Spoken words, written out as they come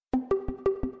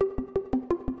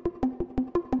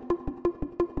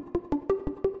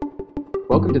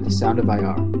Welcome to The Sound of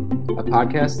IR, a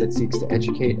podcast that seeks to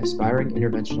educate aspiring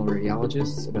interventional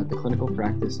radiologists about the clinical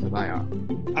practice of IR.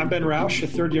 I'm Ben Rausch, a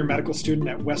third-year medical student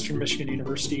at Western Michigan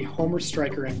University, Homer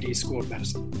Stryker MD School of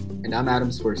Medicine. And I'm Adam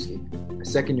Swirsky, a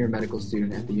second-year medical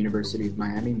student at the University of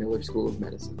Miami Miller School of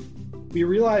Medicine. We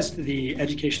realized the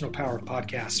educational power of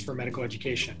podcasts for medical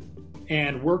education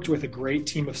and worked with a great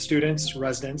team of students,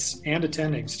 residents, and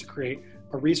attendings to create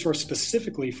a resource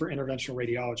specifically for interventional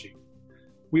radiology.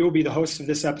 We will be the hosts of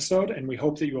this episode, and we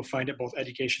hope that you will find it both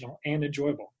educational and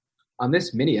enjoyable. On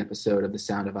this mini episode of The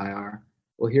Sound of IR,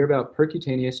 we'll hear about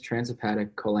percutaneous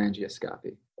transhepatic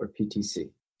cholangioscopy, or PTC.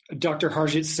 Dr.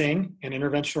 Harjit Singh, an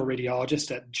interventional radiologist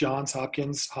at Johns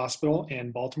Hopkins Hospital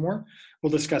in Baltimore, will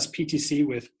discuss PTC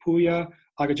with Pooya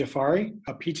Agajafari,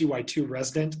 a PGY2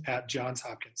 resident at Johns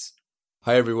Hopkins.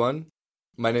 Hi, everyone.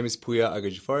 My name is Pooya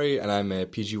Agajafari, and I'm a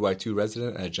PGY2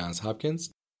 resident at Johns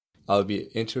Hopkins. I'll be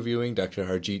interviewing Dr.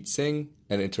 Harjit Singh,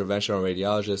 an interventional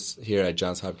radiologist here at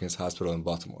Johns Hopkins Hospital in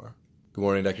Baltimore. Good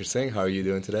morning, Dr. Singh. How are you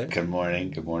doing today? Good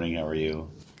morning. How are you?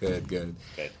 Good.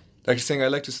 Dr. Singh,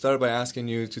 I'd like to start by asking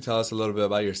you to tell us a little bit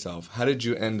about yourself. How did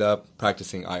you end up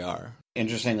practicing IR?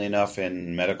 Interestingly enough,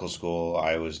 in medical school,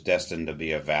 I was destined to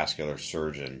be a vascular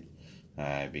surgeon.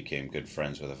 I became good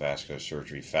friends with the vascular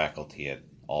surgery faculty at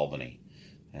Albany,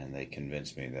 and they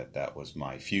convinced me that that was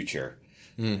my future.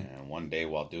 And one day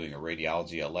while doing a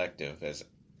radiology elective, as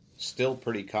still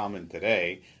pretty common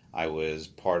today, I was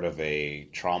part of a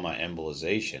trauma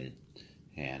embolization.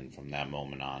 And from that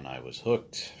moment on, I was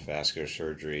hooked, vascular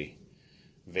surgery,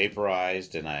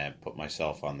 vaporized, and I put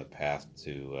myself on the path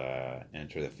to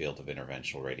enter the field of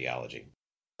interventional radiology.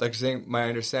 Dr. Singh, my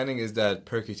understanding is that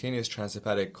percutaneous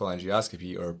transhepatic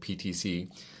cholangioscopy, or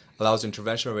PTC, allows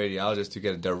interventional radiologists to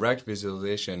get a direct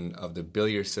visualization of the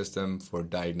biliary system for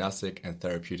diagnostic and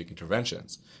therapeutic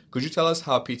interventions. Could you tell us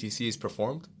how PTC is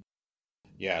performed?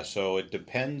 Yeah, so it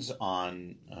depends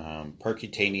on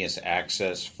percutaneous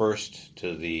access first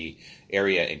to the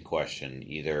area in question,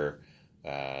 either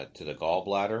to the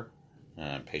gallbladder.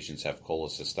 Patients have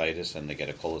cholecystitis and they get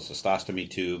a cholecystoscopy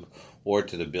tube, or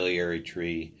to the biliary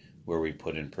tree where we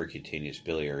put in percutaneous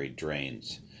biliary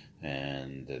drains.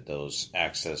 And those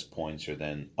access points are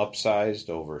then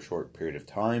upsized over a short period of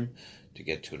time to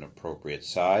get to an appropriate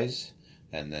size.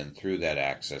 And then through that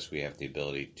access, we have the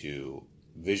ability to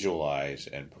visualize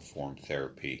and perform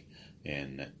therapy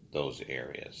in those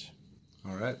areas.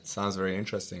 All right. Sounds very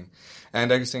interesting.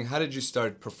 And Dr. Singh, how did you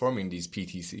start performing these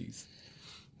PTCs?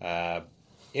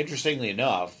 Interestingly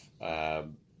enough,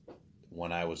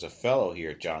 when I was a fellow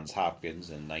here at Johns Hopkins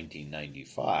in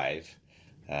 1995,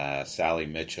 Sally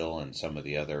Mitchell and some of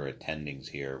the other attendings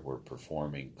here were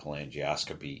performing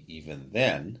cholangioscopy even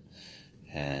then,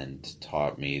 and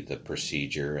taught me the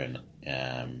procedure, and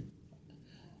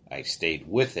I stayed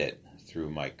with it through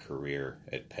my career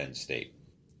at Penn State.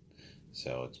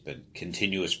 So it's been a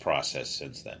continuous process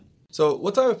since then. So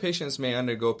what type of patients may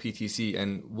undergo PTC,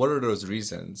 and what are those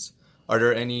reasons? Are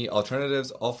there any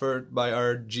alternatives offered by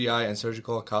our GI and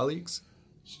surgical colleagues?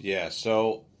 Yeah,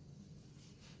 so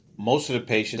most of the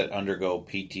patients that undergo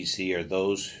PTC are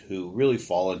those who really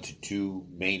fall into two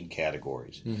main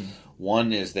categories. Mm-hmm.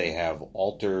 One is they have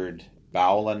altered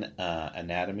bowel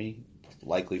anatomy,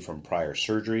 likely from prior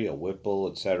surgery, a Whipple,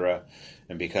 etc.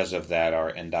 And because of that,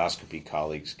 our endoscopy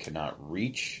colleagues cannot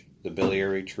reach the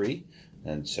biliary tree.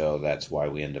 And so that's why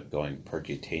we end up going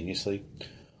percutaneously.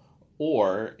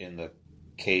 Or in the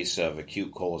case of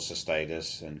acute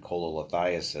cholecystitis and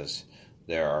cholelithiasis,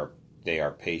 they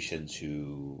are patients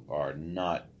who are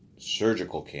not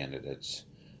surgical candidates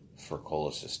for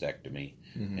cholecystectomy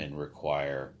and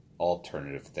require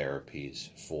alternative therapies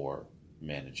for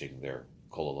managing their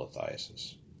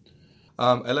cholelithiasis.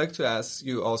 I'd like to ask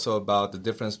you also about the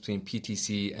difference between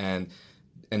PTC and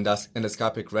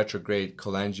endoscopic retrograde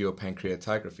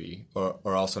cholangiopancreatography,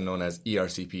 or also known as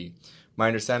ERCP. My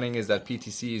understanding is that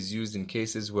PTC is used in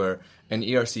cases where an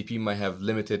ERCP might have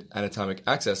limited anatomic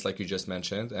access, like you just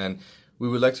mentioned, and we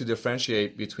would like to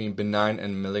differentiate between benign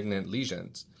and malignant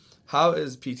lesions. How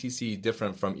is PTC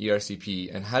different from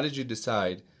ERCP, and how did you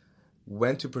decide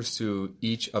when to pursue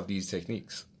each of these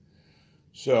techniques?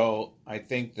 So I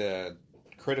think the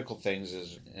critical things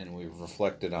is, and we've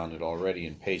reflected on it already,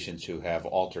 in patients who have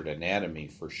altered anatomy,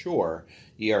 for sure,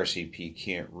 ERCP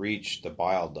can't reach the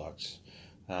bile ducts.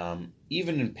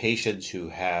 Even in patients who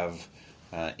have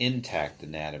intact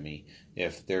anatomy,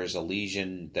 if there's a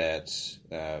lesion that's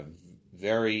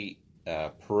very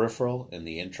peripheral in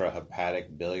the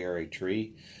intrahepatic biliary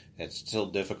tree, it's still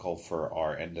difficult for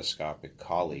our endoscopic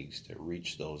colleagues to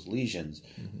reach those lesions.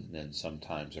 And then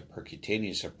sometimes a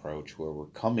percutaneous approach where we're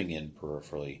coming in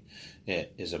peripherally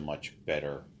is a much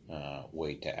better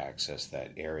way to access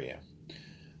that area.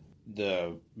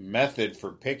 The method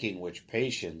for picking which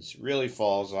patients really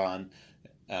falls on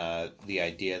the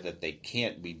idea that they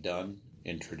can't be done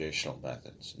in traditional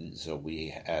methods. And so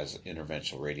we, as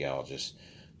interventional radiologists,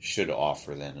 should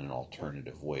offer then an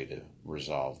alternative way to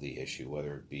resolve the issue,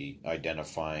 whether it be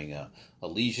identifying a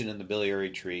lesion in the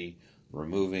biliary tree,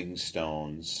 removing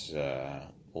stones,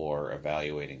 or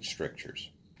evaluating strictures.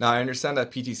 Now, I understand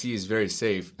that PTC is very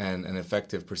safe and an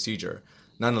effective procedure.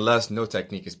 Nonetheless, no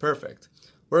technique is perfect.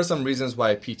 What are some reasons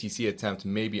why a PTC attempt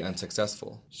may be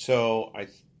unsuccessful? So,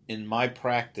 in my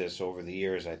practice over the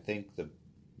years, I think the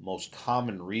most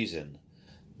common reason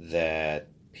that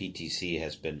PTC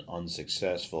has been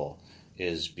unsuccessful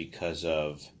is because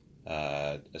of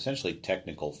essentially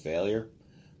technical failure.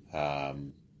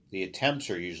 The attempts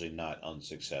are usually not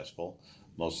unsuccessful.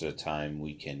 Most of the time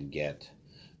we can get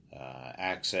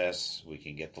access, we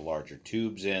can get the larger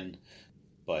tubes in,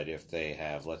 but if they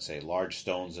have, let's say, large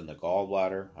stones in the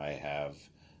gallbladder, I have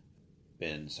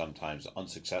been sometimes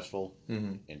unsuccessful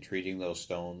in treating those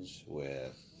stones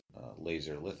with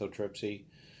laser lithotripsy.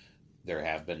 There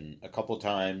have been a couple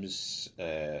times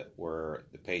where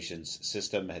the patient's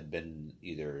system had been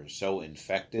either so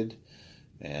infected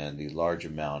and the large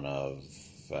amount of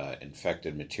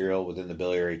infected material within the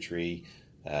biliary tree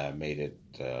made it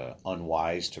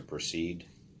unwise to proceed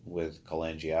with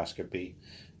cholangioscopy.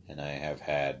 And I have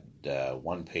had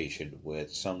one patient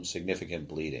with some significant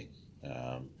bleeding.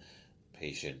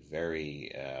 Patient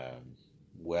very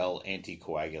well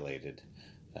anticoagulated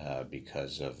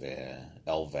because of an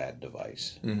LVAD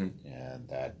device. And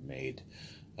that made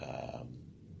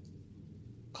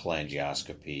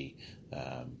cholangioscopy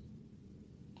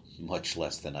much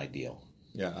less than ideal.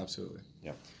 Yeah, absolutely.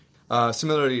 Yeah.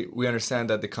 Similarly, we understand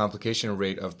that the complication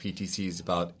rate of PTC is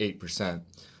about 8%.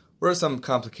 What are some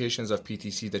complications of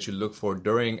PTC that you look for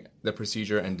during the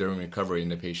procedure and during recovery in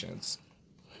the patients?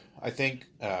 I think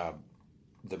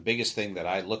the biggest thing that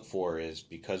I look for is,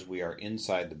 because we are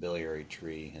inside the biliary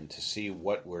tree, and to see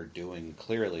what we're doing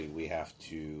clearly, we have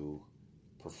to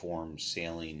perform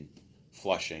saline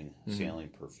flushing, saline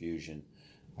perfusion.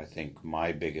 I think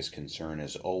my biggest concern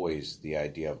is always the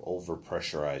idea of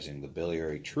overpressurizing the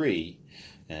biliary tree,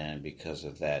 and because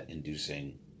of that,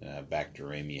 inducing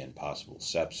bacteremia and possible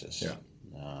sepsis.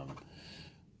 Yeah.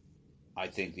 I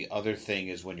think the other thing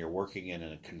is when you're working in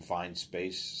a confined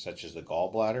space, such as the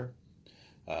gallbladder,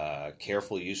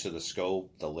 careful use of the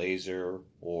scope, the laser,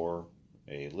 or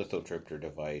a lithotripter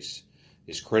device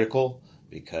is critical,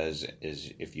 because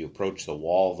if you approach the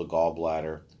wall of the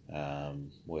gallbladder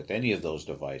with any of those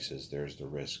devices, there's the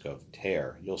risk of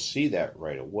tear. You'll see that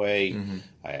right away.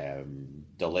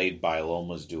 Delayed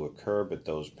biomas do occur, but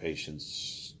those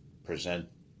patients present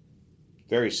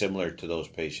very similar to those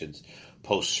patients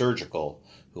post-surgical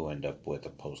who end up with a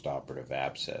post-operative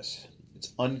abscess.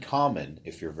 It's uncommon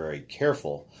if you're very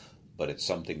careful, but it's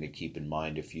something to keep in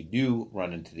mind if you do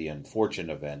run into the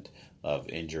unfortunate event of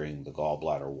injuring the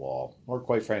gallbladder wall, or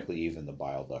quite frankly, even the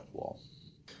bile duct wall.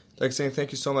 Dr. Singh,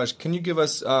 thank you so much. Can you give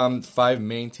us 5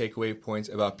 main takeaway points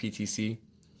about PTC?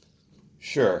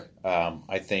 Sure.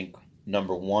 I think,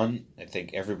 number one, I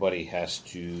think everybody has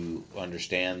to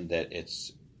understand that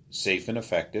it's safe and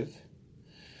effective.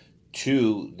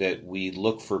 2, that we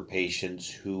look for patients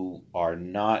who are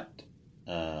not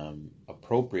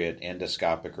appropriate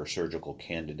endoscopic or surgical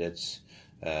candidates.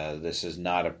 This is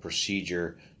not a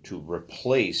procedure to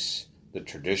replace the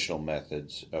traditional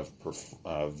methods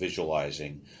of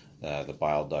visualizing the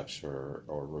bile ducts or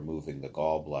removing the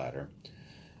gallbladder.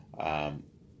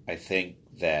 I think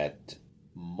that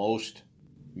most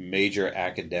major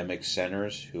academic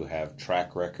centers who have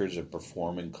track records of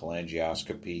performing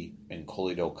cholangioscopy and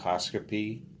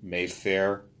cholecystoscopy may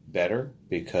fare better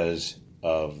because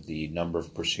of the number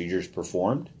of procedures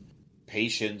performed.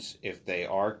 Patients, if they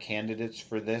are candidates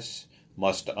for this,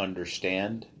 must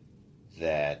understand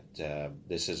that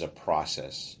this is a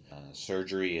process.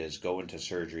 Surgery is go into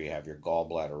surgery, have your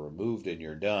gallbladder removed, and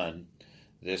you're done.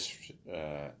 This,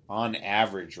 on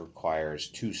average, requires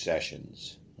 2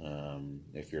 sessions.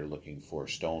 If you're looking for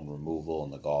stone removal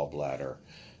in the gallbladder,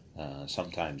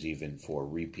 sometimes even for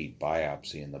repeat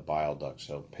biopsy in the bile duct.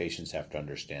 So patients have to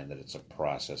understand that it's a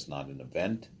process, not an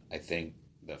event. I think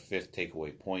the 5th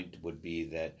takeaway point would be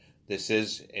that this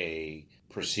is a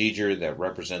procedure that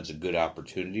represents a good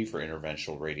opportunity for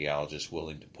interventional radiologists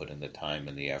willing to put in the time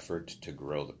and the effort to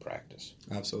grow the practice.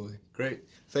 Absolutely. Great.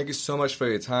 Thank you so much for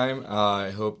your time.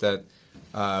 I hope that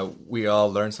We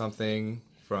all learned something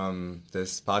from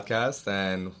this podcast,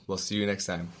 and we'll see you next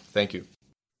time. Thank you.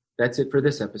 That's it for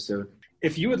this episode.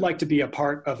 If you would like to be a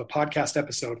part of a podcast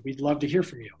episode, we'd love to hear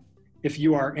from you. If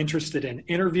you are interested in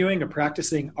interviewing a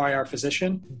practicing IR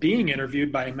physician, being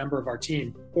interviewed by a member of our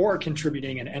team, or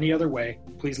contributing in any other way,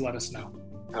 please let us know.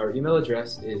 Our email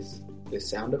address is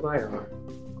thesoundofIR,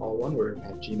 all one word,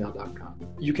 @gmail.com.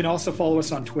 You can also follow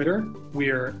us on Twitter.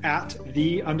 We're at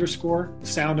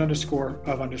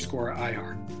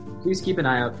 @the_sound_of_IR. Please keep an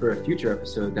eye out for a future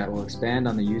episode that will expand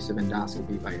on the use of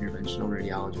endoscopy by interventional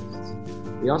radiologists.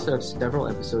 We also have several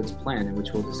episodes planned in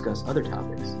which we'll discuss other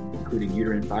topics, including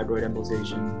uterine fibroid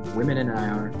embolization, women in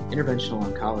IR, interventional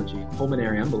oncology,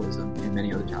 pulmonary embolism, and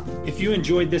many other topics. If you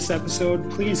enjoyed this episode,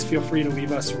 please feel free to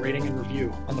leave us a rating and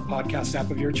review on the podcast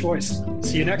app of your choice.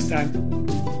 See you next time.